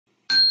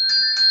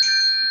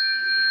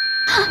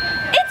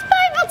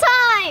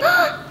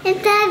It's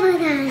Bible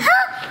time.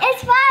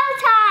 It's Bible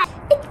time.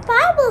 It's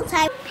Bible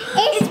time.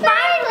 It's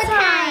Bible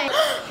time.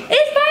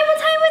 It's Bible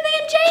time with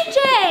Aunt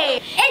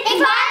JJ. It's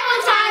Bible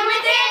time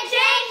with Aunt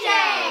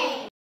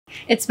JJ.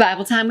 It's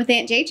Bible time with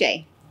Aunt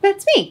JJ.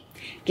 That's me.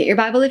 Get your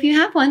Bible if you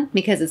have one,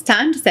 because it's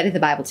time to study the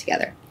Bible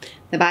together.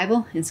 The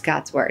Bible is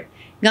God's Word.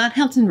 God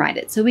helped him write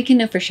it so we can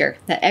know for sure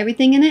that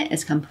everything in it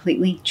is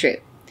completely true.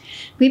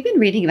 We've been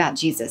reading about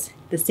Jesus,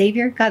 the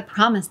Savior God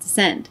promised to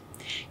send.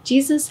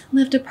 Jesus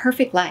lived a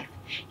perfect life.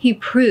 He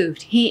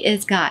proved he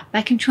is God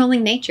by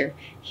controlling nature,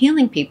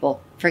 healing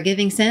people,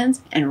 forgiving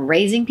sins, and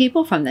raising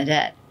people from the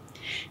dead.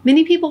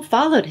 Many people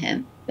followed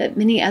him, but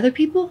many other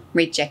people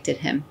rejected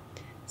him.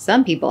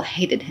 Some people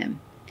hated him.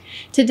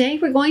 Today,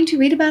 we're going to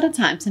read about a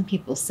time some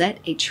people set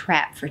a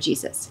trap for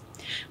Jesus.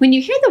 When you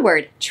hear the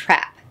word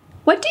trap,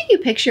 what do you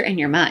picture in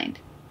your mind?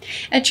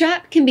 A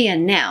trap can be a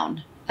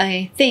noun,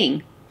 a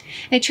thing.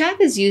 A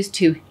trap is used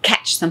to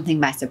catch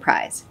something by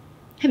surprise.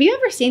 Have you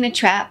ever seen a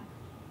trap?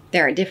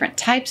 There are different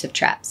types of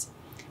traps.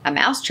 A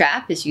mouse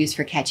trap is used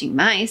for catching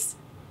mice.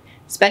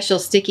 Special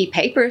sticky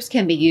papers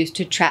can be used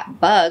to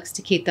trap bugs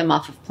to keep them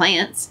off of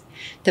plants.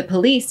 The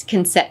police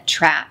can set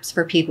traps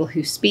for people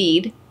who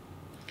speed.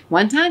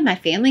 One time, my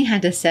family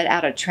had to set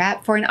out a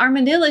trap for an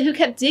armadillo who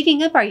kept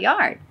digging up our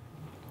yard.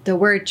 The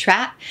word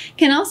trap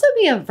can also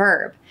be a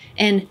verb,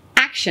 an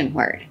action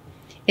word.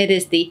 It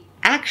is the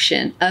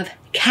action of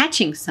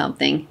catching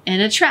something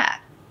in a trap.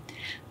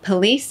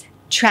 Police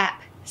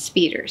trap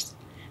speeders.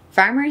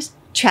 Farmers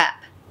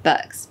trap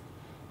bugs.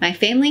 My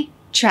family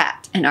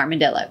trapped an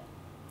armadillo.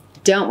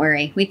 Don't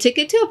worry, we took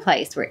it to a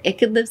place where it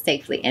could live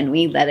safely and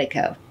we let it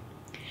go.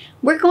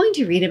 We're going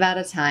to read about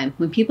a time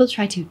when people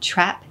tried to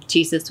trap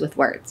Jesus with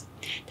words.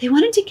 They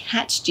wanted to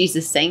catch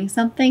Jesus saying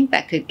something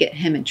that could get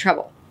him in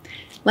trouble.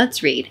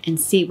 Let's read and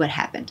see what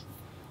happened.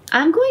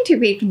 I'm going to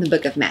read from the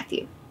book of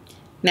Matthew.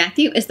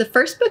 Matthew is the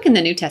first book in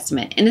the New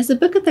Testament and is a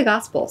book of the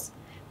Gospels.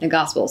 The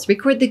Gospels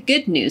record the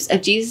good news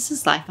of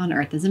Jesus' life on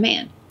earth as a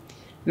man.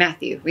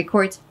 Matthew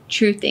records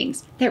true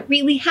things that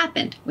really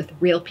happened with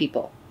real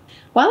people.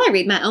 While I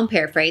read my own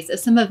paraphrase of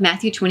some of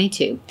Matthew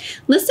 22,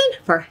 listen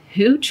for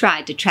who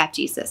tried to trap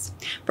Jesus,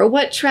 for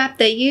what trap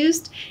they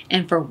used,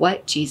 and for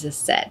what Jesus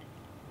said.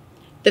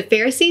 The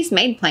Pharisees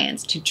made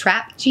plans to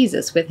trap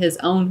Jesus with his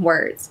own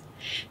words.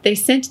 They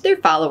sent their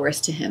followers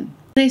to him.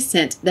 They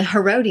sent the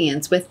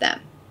Herodians with them.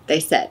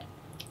 They said,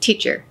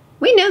 "Teacher,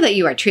 we know that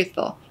you are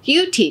truthful.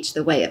 You teach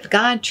the way of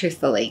God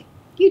truthfully.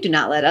 You do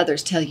not let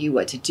others tell you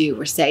what to do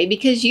or say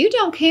because you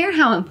don't care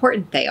how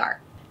important they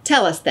are.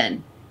 Tell us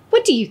then,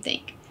 what do you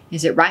think?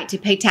 Is it right to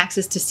pay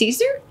taxes to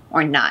Caesar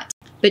or not?"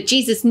 But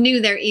Jesus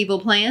knew their evil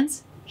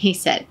plans. He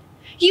said,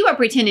 "You are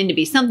pretending to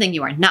be something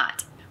you are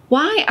not.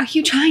 Why are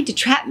you trying to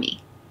trap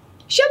me?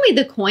 Show me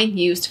the coin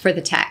used for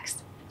the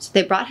tax." So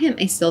they brought him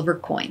a silver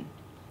coin.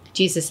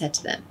 Jesus said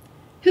to them,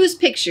 "Whose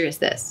picture is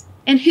this,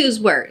 and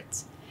whose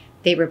words?"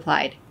 They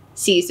replied,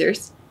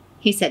 "Caesar's."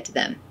 He said to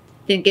them,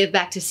 "Then give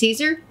back to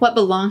Caesar what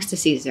belongs to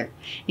Caesar,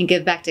 and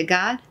give back to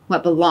God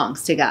what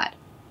belongs to God."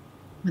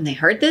 When they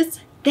heard this,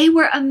 they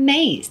were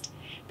amazed.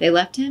 They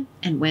left him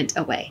and went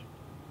away.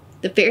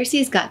 The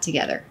Pharisees got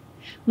together.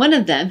 One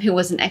of them, who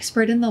was an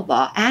expert in the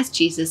law, asked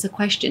Jesus a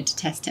question to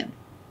test him.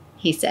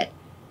 He said,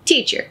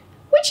 "Teacher,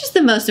 which is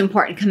the most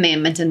important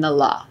commandment in the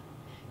law?"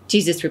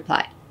 Jesus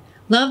replied,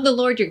 "Love the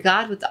Lord your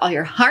God with all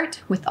your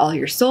heart, with all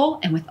your soul,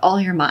 and with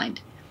all your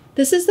mind.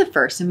 This is the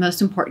first and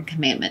most important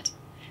commandment.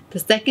 The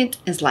second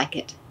is like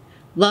it.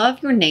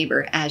 Love your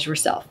neighbor as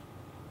yourself.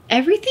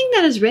 Everything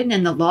that is written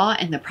in the law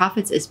and the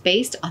prophets is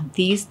based on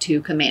these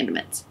two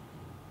commandments."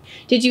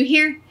 Did you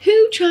hear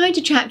who tried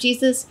to trap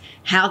Jesus,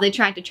 how they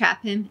tried to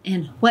trap him,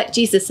 and what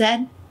Jesus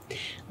said?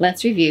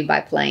 Let's review by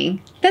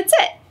playing That's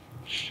It.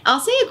 I'll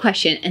say a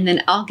question and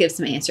then I'll give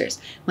some answers.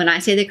 When I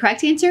say the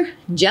correct answer,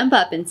 jump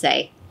up and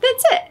say,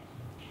 "That's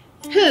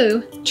it."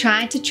 Who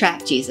tried to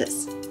trap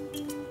Jesus?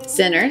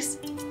 Sinners,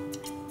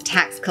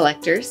 tax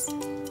collectors,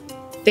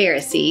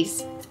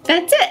 Pharisees.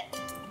 That's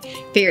it.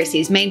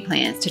 Pharisees made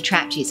plans to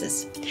trap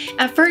Jesus.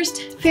 At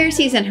first,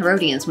 Pharisees and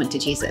Herodians went to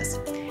Jesus.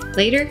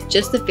 Later,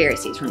 just the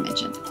Pharisees were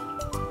mentioned.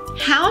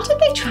 How did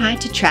they try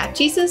to trap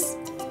Jesus?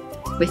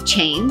 With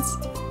chains,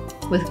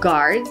 with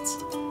guards,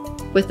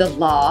 with the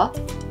law,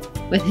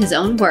 with his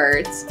own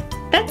words.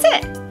 That's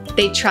it.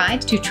 They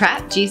tried to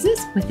trap Jesus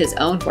with his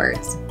own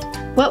words.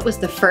 What was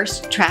the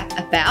first trap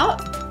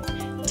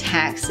about?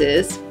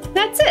 Taxes.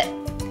 That's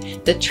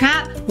it. The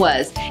trap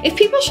was if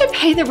people should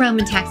pay the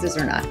Roman taxes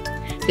or not.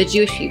 The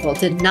Jewish people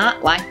did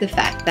not like the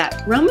fact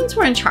that Romans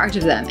were in charge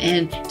of them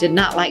and did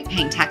not like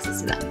paying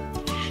taxes to them.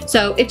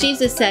 So if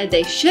Jesus said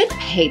they should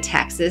pay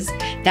taxes,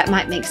 that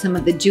might make some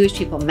of the Jewish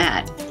people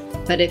mad.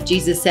 But if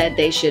Jesus said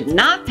they should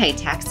not pay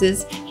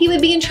taxes, he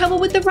would be in trouble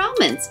with the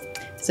Romans.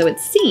 So it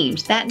seemed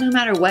that no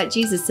matter what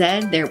Jesus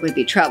said, there would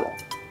be trouble.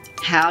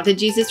 How did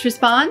Jesus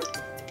respond?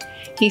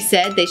 He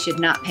said they should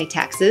not pay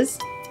taxes.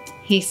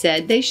 He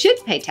said they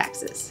should pay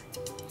taxes.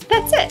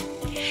 That's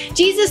it.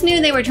 Jesus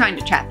knew they were trying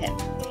to trap him.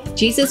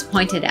 Jesus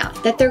pointed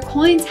out that their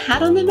coins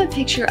had on them a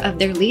picture of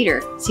their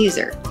leader,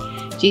 Caesar.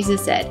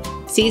 Jesus said,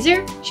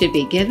 Caesar should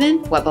be given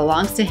what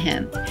belongs to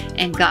him,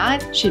 and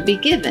God should be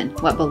given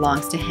what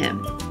belongs to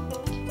him.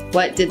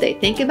 What did they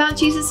think about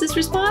Jesus'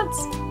 response?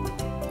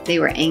 They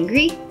were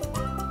angry,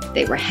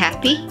 they were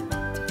happy,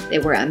 they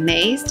were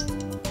amazed.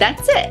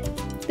 That's it.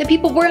 The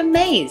people were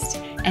amazed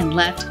and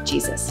left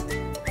Jesus.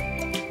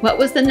 What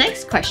was the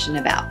next question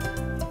about?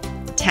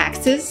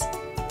 Taxes?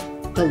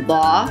 The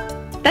law?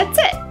 That's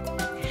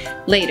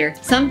it. Later,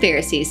 some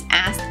Pharisees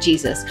asked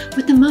Jesus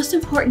what the most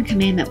important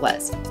commandment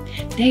was.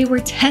 They were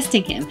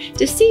testing him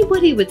to see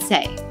what he would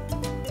say.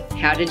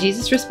 How did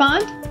Jesus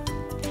respond?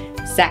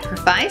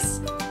 Sacrifice,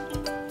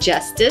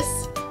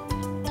 justice,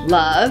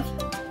 love.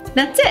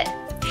 That's it.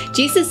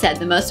 Jesus said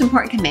the most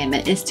important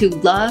commandment is to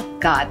love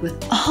God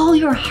with all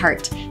your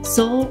heart,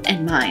 soul,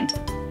 and mind.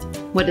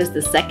 What is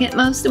the second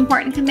most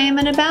important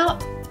commandment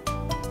about?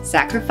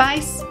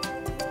 Sacrifice,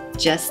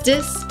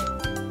 justice,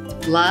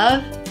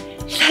 love.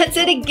 That's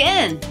it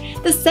again.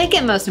 The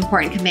second most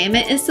important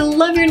commandment is to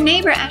love your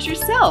neighbor as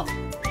yourself.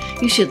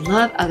 You should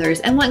love others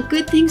and want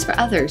good things for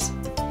others.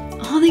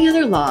 All the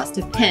other laws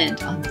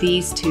depend on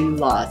these two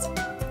laws.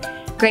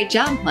 Great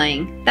job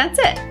playing. That's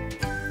it.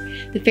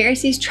 The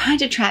Pharisees tried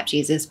to trap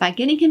Jesus by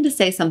getting him to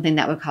say something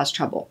that would cause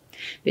trouble.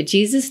 But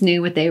Jesus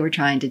knew what they were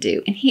trying to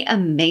do, and he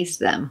amazed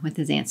them with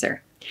his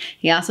answer.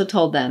 He also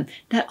told them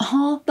that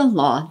all the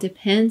law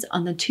depends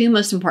on the two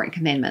most important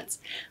commandments.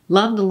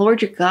 Love the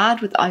Lord your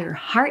God with all your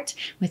heart,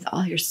 with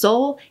all your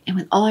soul, and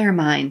with all your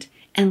mind,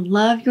 and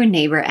love your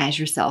neighbor as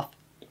yourself.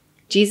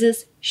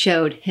 Jesus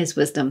showed his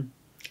wisdom.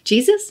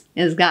 Jesus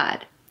is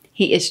God.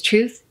 He is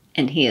truth,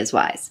 and he is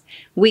wise.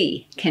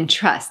 We can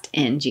trust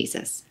in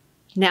Jesus.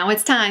 Now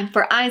it's time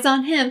for Eyes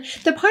on Him,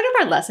 the part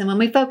of our lesson when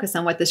we focus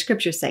on what the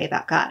scriptures say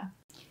about God.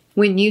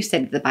 When you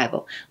study the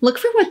Bible, look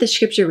for what the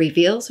scripture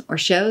reveals or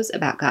shows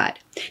about God.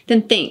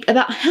 Then think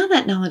about how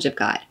that knowledge of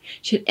God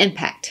should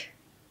impact,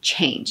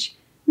 change,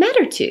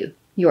 matter to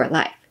your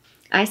life.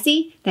 I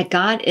see that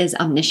God is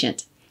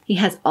omniscient. He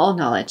has all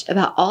knowledge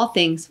about all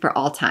things for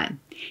all time.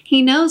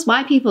 He knows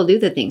why people do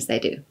the things they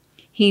do.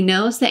 He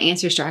knows the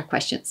answers to our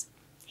questions.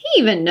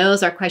 He even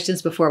knows our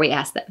questions before we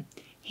ask them.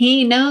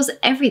 He knows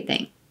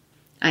everything.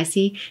 I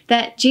see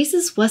that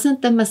Jesus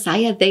wasn't the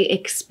Messiah they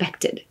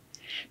expected.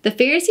 The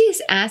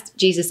Pharisees asked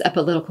Jesus a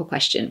political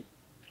question.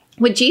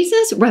 Would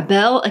Jesus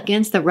rebel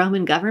against the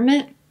Roman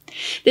government?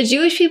 The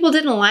Jewish people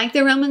didn't like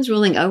the Romans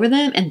ruling over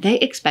them, and they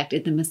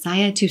expected the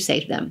Messiah to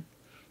save them.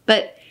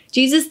 But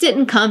Jesus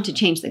didn't come to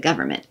change the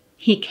government.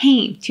 He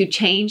came to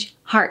change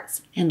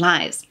hearts and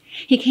lives.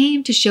 He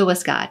came to show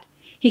us God.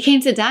 He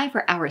came to die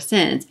for our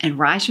sins and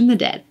rise from the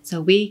dead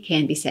so we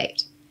can be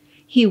saved.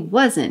 He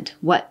wasn't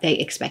what they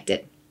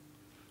expected.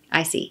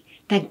 I see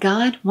that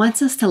God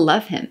wants us to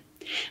love him.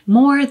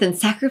 More than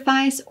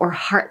sacrifice or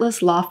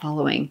heartless law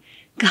following,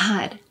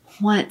 God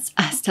wants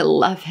us to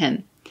love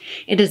him.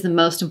 It is the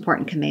most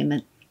important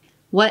commandment.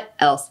 What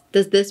else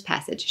does this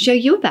passage show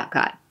you about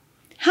God?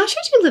 How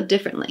should you live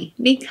differently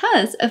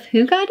because of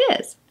who God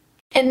is?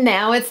 And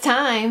now it's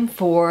time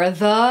for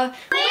the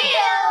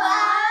Wheel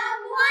of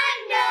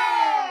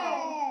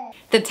Wonder!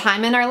 The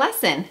time in our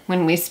lesson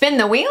when we spin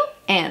the wheel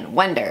and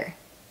wonder.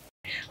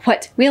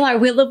 What will our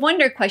Wheel of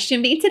Wonder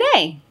question be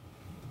today?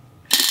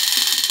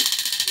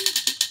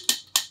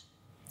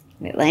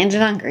 It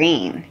landed on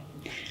green.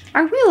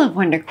 Our Wheel of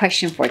Wonder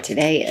question for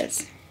today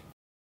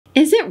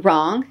is it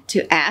wrong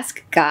to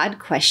ask God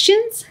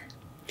questions?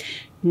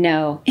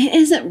 No, it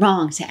isn't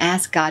wrong to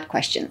ask God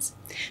questions.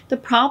 The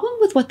problem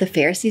with what the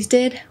Pharisees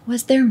did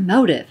was their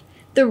motive,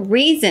 the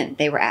reason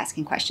they were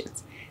asking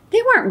questions.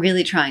 They weren't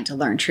really trying to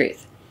learn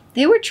truth.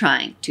 They were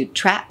trying to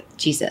trap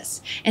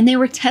Jesus, and they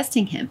were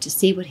testing him to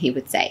see what he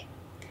would say.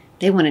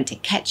 They wanted to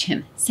catch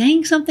him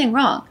saying something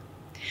wrong.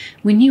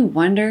 When you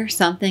wonder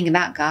something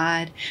about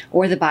God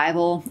or the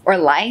Bible or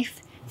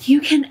life,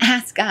 you can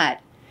ask God.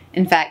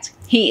 In fact,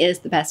 he is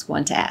the best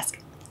one to ask.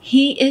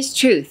 He is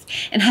truth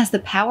and has the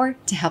power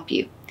to help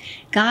you.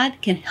 God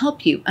can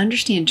help you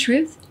understand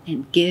truth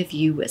and give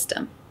you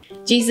wisdom.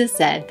 Jesus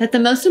said that the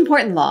most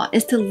important law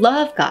is to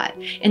love God,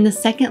 and the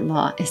second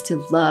law is to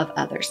love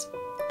others.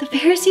 The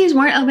Pharisees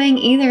weren't obeying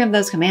either of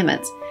those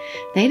commandments.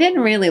 They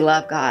didn't really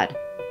love God,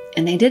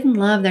 and they didn't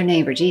love their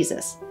neighbor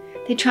Jesus.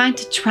 They tried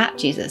to trap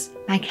Jesus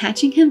by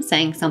catching him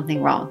saying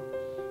something wrong.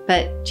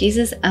 But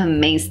Jesus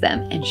amazed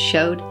them and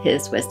showed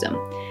his wisdom.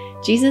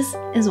 Jesus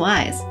is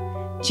wise.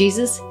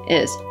 Jesus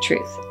is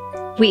truth.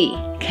 We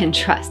can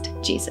trust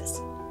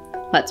Jesus.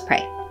 Let's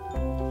pray.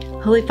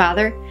 Holy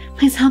Father,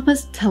 please help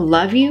us to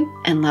love you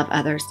and love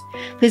others.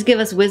 Please give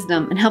us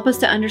wisdom and help us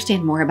to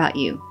understand more about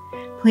you.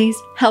 Please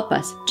help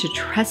us to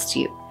trust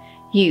you.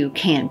 You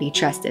can be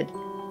trusted.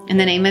 In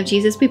the name of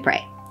Jesus we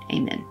pray.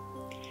 Amen.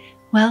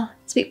 Well,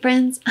 sweet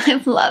friends,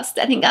 I've loved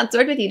studying God's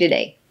Word with you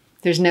today.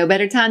 There's no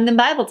better time than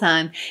Bible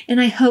time,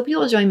 and I hope you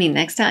will join me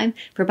next time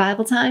for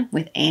Bible Time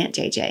with Aunt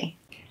JJ.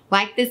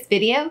 Like this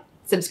video,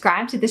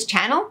 subscribe to this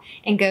channel,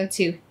 and go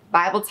to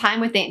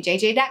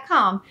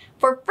BibleTimeWithAuntJJ.com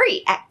for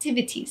free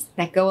activities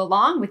that go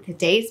along with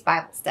today's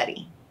Bible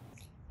study.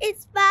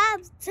 It's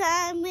Bible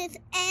time with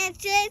Aunt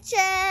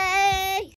JJ.